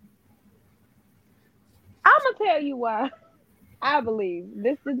 I'm gonna tell you why. I believe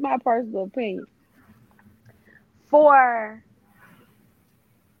this is my personal opinion. For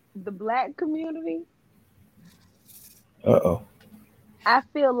the Black community, I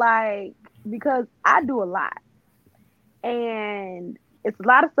feel like because I do a lot, and it's a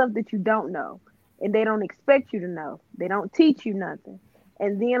lot of stuff that you don't know, and they don't expect you to know. They don't teach you nothing,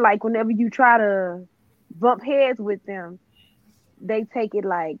 and then like whenever you try to bump heads with them, they take it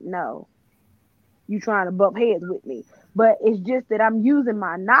like, no, you trying to bump heads with me. But it's just that I'm using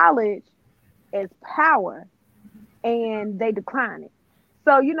my knowledge as power, and they decline it.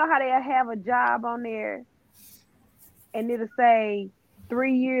 So you know how they have a job on there, and it'll say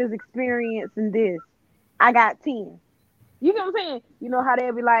 3 years experience in this. I got 10. You know what I'm saying? You know how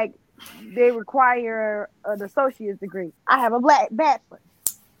they'll be like, they require an associate's degree. I have a black bachelor.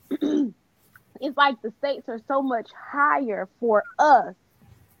 It's like the stakes are so much higher for us,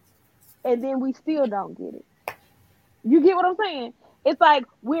 and then we still don't get it. You get what I'm saying? It's like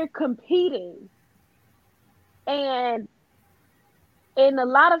we're competing. And in a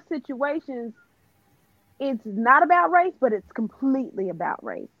lot of situations, it's not about race, but it's completely about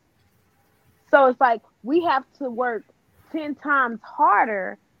race. So it's like we have to work 10 times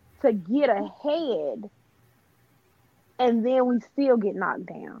harder to get ahead, and then we still get knocked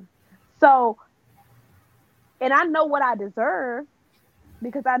down. So, and I know what I deserve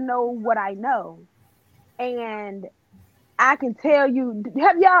because I know what I know. And I can tell you,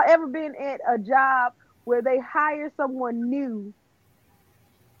 have y'all ever been at a job where they hire someone new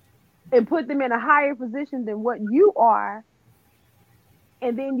and put them in a higher position than what you are,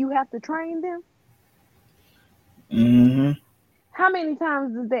 and then you have to train them? Mm-hmm. How many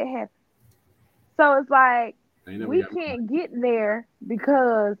times does that happen? So it's like we can't get there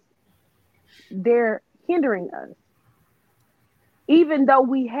because they're hindering us. Even though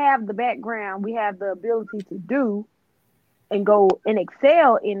we have the background, we have the ability to do and go and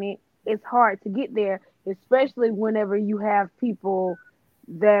excel in it, it's hard to get there, especially whenever you have people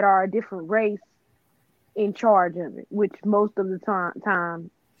that are a different race in charge of it, which most of the time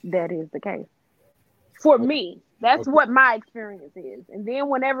that is the case. For me, that's what my experience is. And then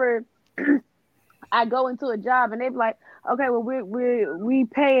whenever I go into a job and they're like, okay, well, we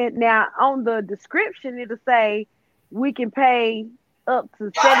pay it now. On the description, it'll say we can pay up to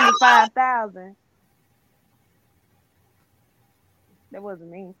 $75,000. That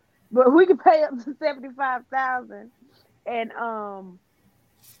wasn't me, but we can pay up to $75,000. And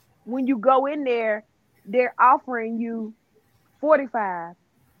when you go in there, they're offering you 45.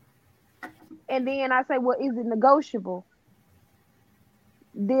 And then I say, well, is it negotiable?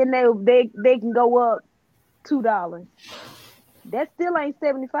 Then they can go up $2. That still ain't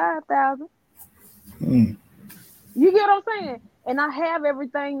 75,000. You get what I'm saying? And I have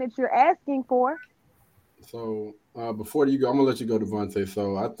everything that you're asking for. So before you go, I'm gonna let you go, Devontae.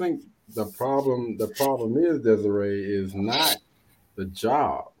 So I think the problem is, Desiree, is not the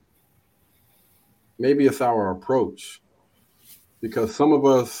job. Maybe it's our approach. Because some of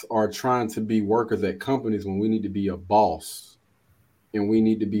us are trying to be workers at companies when we need to be a boss, and we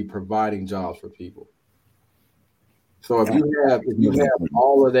need to be providing jobs for people. So if you have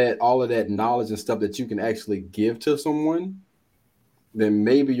all of that knowledge and stuff that you can actually give to someone, then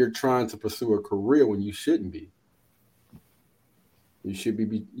maybe you're trying to pursue a career when you shouldn't be. You should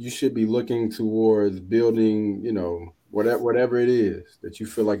be looking towards building, whatever it is that you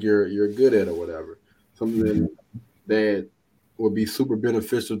feel like you're good at or whatever. Something that would be super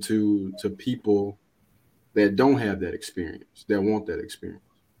beneficial to people that don't have that experience, that want that experience.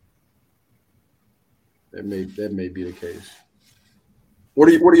 That may be the case. What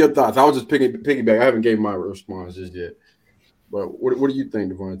are your thoughts? I was just piggyback. I haven't gave my response just yet. But what do you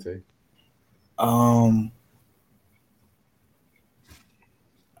think, Devontae? A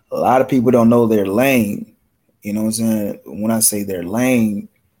lot of people don't know their lane. You know what I'm saying? When I say their lane,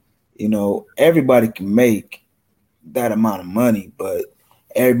 everybody can make that amount of money, but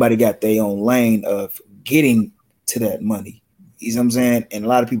everybody got their own lane of getting to that money. You know what I'm saying? And a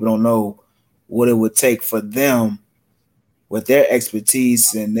lot of people don't know what it would take for them with their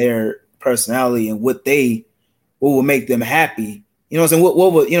expertise and their personality and what would make them happy. You know what I'm saying?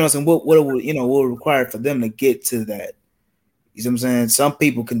 What would, you know what I'm saying? What would, what would require for them to get to that? You know what I'm saying? Some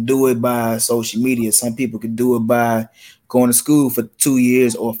people can do it by social media. Some people can do it by going to school for 2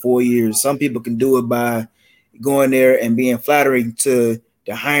 years or 4 years. Some people can do it by going there and being flattering to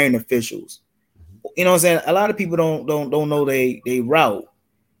the hiring officials. You know what I'm saying? A lot of people don't know they route.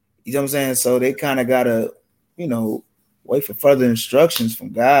 You know what I'm saying? So they kind of gotta, wait for further instructions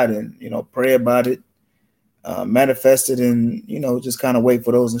from God and pray about it, manifest it, and just kind of wait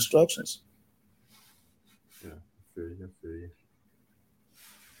for those instructions. Yeah, I feel you. I feel you.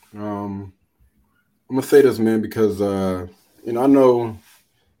 I'm gonna say this, man, because I know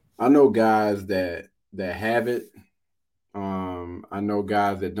guys that have it. I know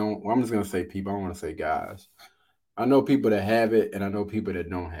guys that don't. Well, I'm just gonna say people. I don't want to say guys. I know people that have it, and I know people that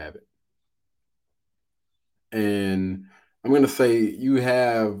don't have it. And I'm gonna say you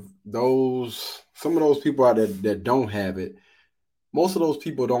have some of those people out there that don't have it. Most of those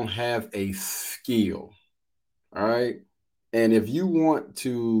people don't have a skill. All right. And if you want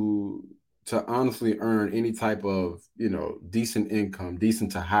to honestly earn any type of, decent income,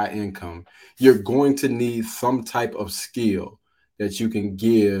 decent to high income, you're going to need some type of skill that you can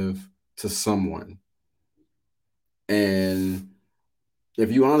give to someone. And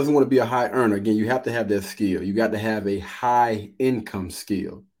if you honestly want to be a high earner, again, you have to have that skill. You got to have a high income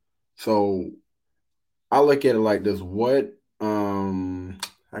skill. So I look at it like this. How can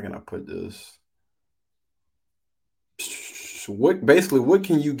I put this? What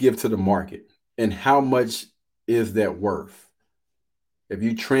can you give to the market and how much is that worth? If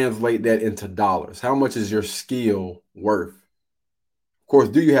you translate that into dollars, how much is your skill worth? Of course,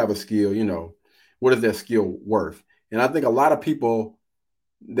 do you have a skill? What is that skill worth? And I think a lot of people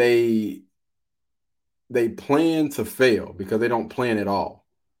they they plan to fail because they don't plan at all.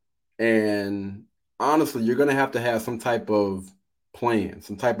 And honestly, you're going to have some type of plan,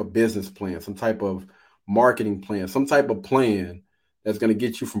 some type of business plan, some type of marketing plan, some type of plan that's going to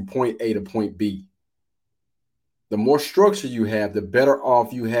get you from point A to point B. The more structure you have, the better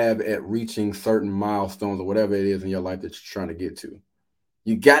off you have at reaching certain milestones or whatever it is in your life that you're trying to get to.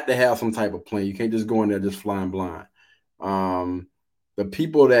 You got to have some type of plan. You can't just go in there just flying blind. The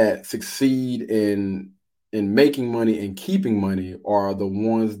people that succeed in making money and keeping money are the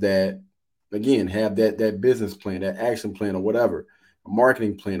ones that, again, have that business plan, that action plan, or whatever, a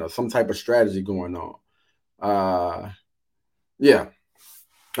marketing plan, or some type of strategy going on. Yeah,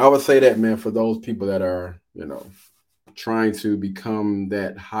 I would say that, man, for those people that are, trying to become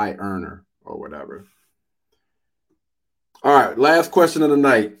that high earner or whatever. All right, last question of the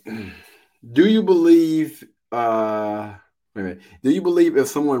night. Do you believe wait a minute. Do you believe if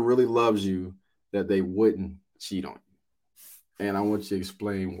someone really loves you that they wouldn't cheat on you? And I want you to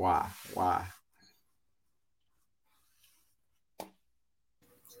explain why. Why?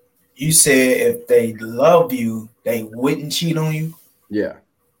 You said if they love you, they wouldn't cheat on you. Yeah.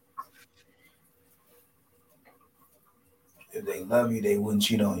 If they love you, they wouldn't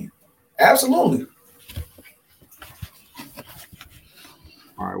cheat on you. Absolutely.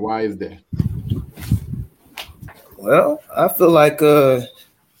 All right. Why is that? Well, I feel like well,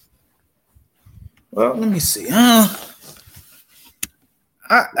 let me see. I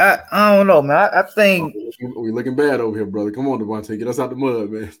don't know, man. I think We're looking bad over here, brother. Come on, Devontae. Get us out the mud,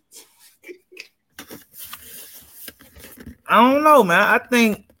 man. I don't know, man. I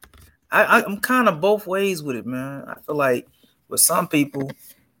think I'm kind of both ways with it, man. I feel like with some people,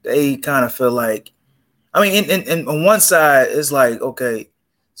 they kind of feel like, I mean, in on one side, it's like, okay,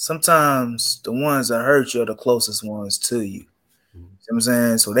 sometimes the ones that hurt you are the closest ones to you. You know what I'm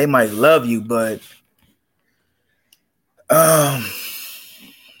saying? So they might love you, but um,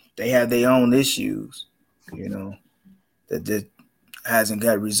 they have their own issues, that hasn't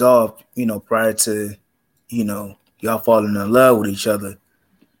got resolved, prior to, y'all falling in love with each other.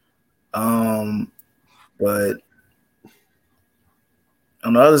 But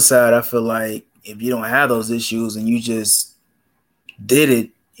on the other side, I feel like if you don't have those issues and you just did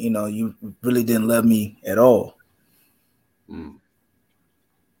it, you really didn't love me at all. Mm.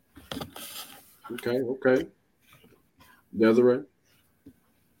 Okay. Desiree?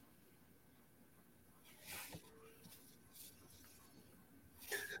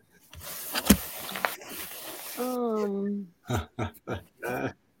 Um,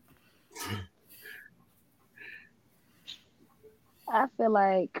 I feel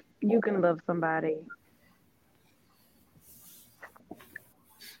like you can love somebody.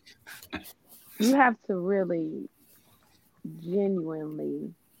 You have to really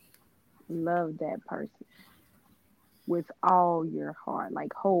genuinely love that person with all your heart,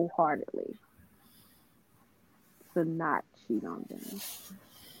 like wholeheartedly, to not cheat on them.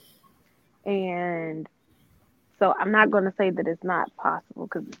 And so I'm not going to say that it's not possible,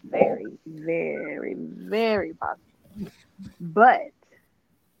 because it's very, very, very possible. But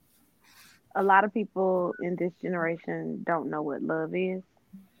a lot of people in this generation don't know what love is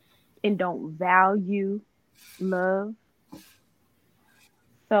and don't value love.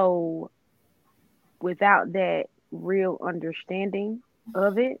 So without that real understanding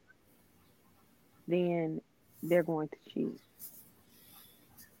of it, then they're going to cheat.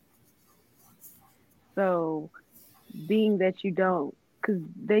 So being that you don't, because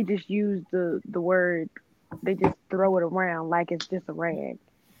they just use the word, they just throw it around like it's just a rag.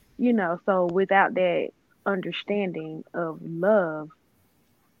 So without that understanding of love,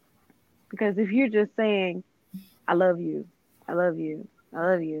 because if you're just saying, I love you, I love you, I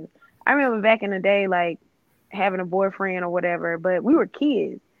love you. I remember back in the day, like having a boyfriend or whatever, but we were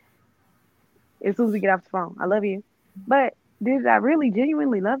kids. As soon as we get off the phone, I love you. But did I really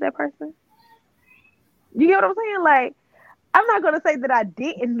genuinely love that person? You get what I'm saying? Like, I'm not going to say that I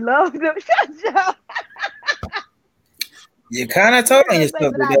didn't love them. Shut up. You're kind of talking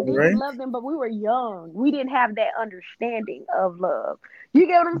yourself that I didn't love them, but we were young. We didn't have that understanding of love. You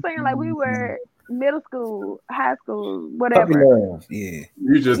get what I'm saying? Like, we were middle school, high school, whatever. Love. Yeah.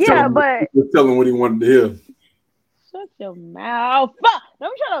 You just tell him what he wanted to hear. Shut your mouth. Fuck.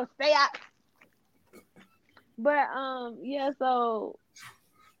 Don't try to stay out. But so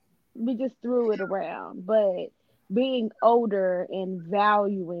we just threw it around. But being older and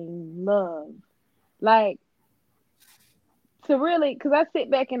valuing love, like, to really, because I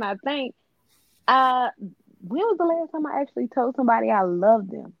sit back and I think, when was the last time I actually told somebody I loved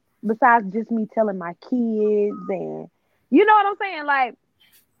them? Besides just me telling my kids, and you know what I'm saying? Like,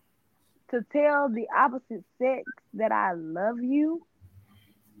 to tell the opposite sex that I love you,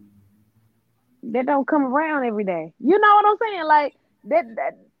 that don't come around every day. You know what I'm saying? Like,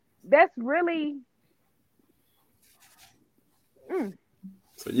 that's really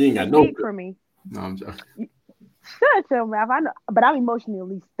so you ain't got no deep for me. No, I'm joking. Shut your mouth. I know, but I'm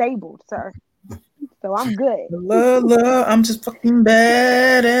emotionally stable, sir. So I'm good. Love, I'm just fucking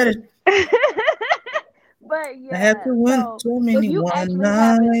bad at it. But yeah, I have to win so many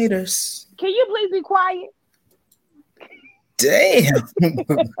one-nighters. Can you please be quiet? Damn.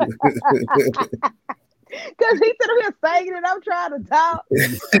 Because he said we were singing and I'm trying to talk.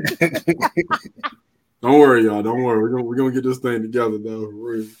 Don't worry, y'all. Don't worry. We're gonna get this thing together, though.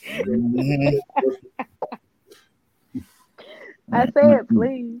 I said,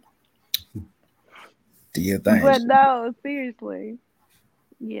 please. Do your thing. But no, seriously.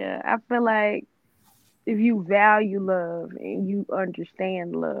 Yeah, I feel like if you value love and you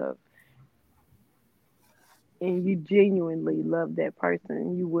understand love and you genuinely love that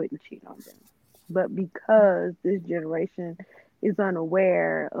person, you wouldn't cheat on them. But because this generation is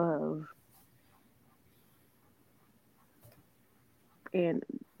unaware of and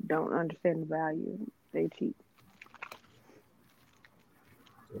don't understand the value, they cheat.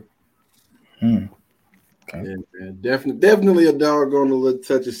 Okay. Yeah, man. Definitely a doggone little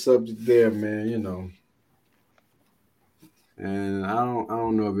touchy subject there, man. You know. And I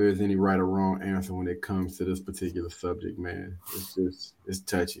don't know if there's any right or wrong answer when it comes to this particular subject, man. It's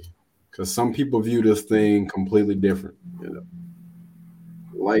touchy. Because some people view this thing completely different, you know.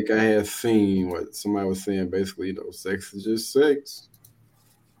 Like I had seen what somebody was saying, basically, you know, sex is just sex.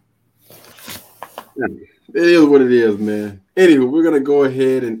 Yeah, it is what it is, man. Anyway, we're going to go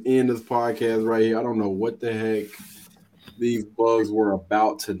ahead and end this podcast right here. I don't know what the heck these bugs were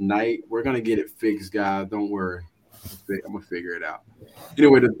about tonight. We're going to get it fixed, guys. Don't worry. I'm going to figure it out.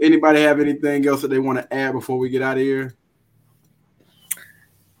 Anyway, does anybody have anything else that they want to add before we get out of here?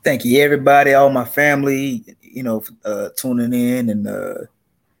 Thank you, everybody, all my family, you know, tuning in, and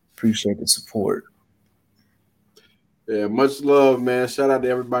appreciate the support. Yeah, much love, man. Shout out to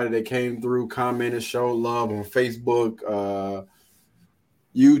everybody that came through, commented, showed love on Facebook,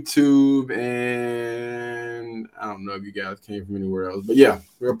 YouTube, and I don't know if you guys came from anywhere else. But yeah,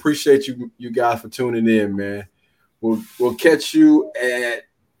 we appreciate you guys for tuning in, man. We'll catch you at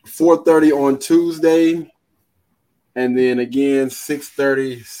 4:30 on Tuesday, and then again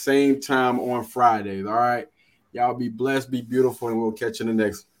 6:30, same time on Fridays. All right, y'all be blessed, be beautiful, and we'll catch you in the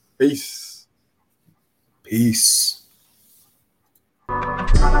next. Peace. Peace.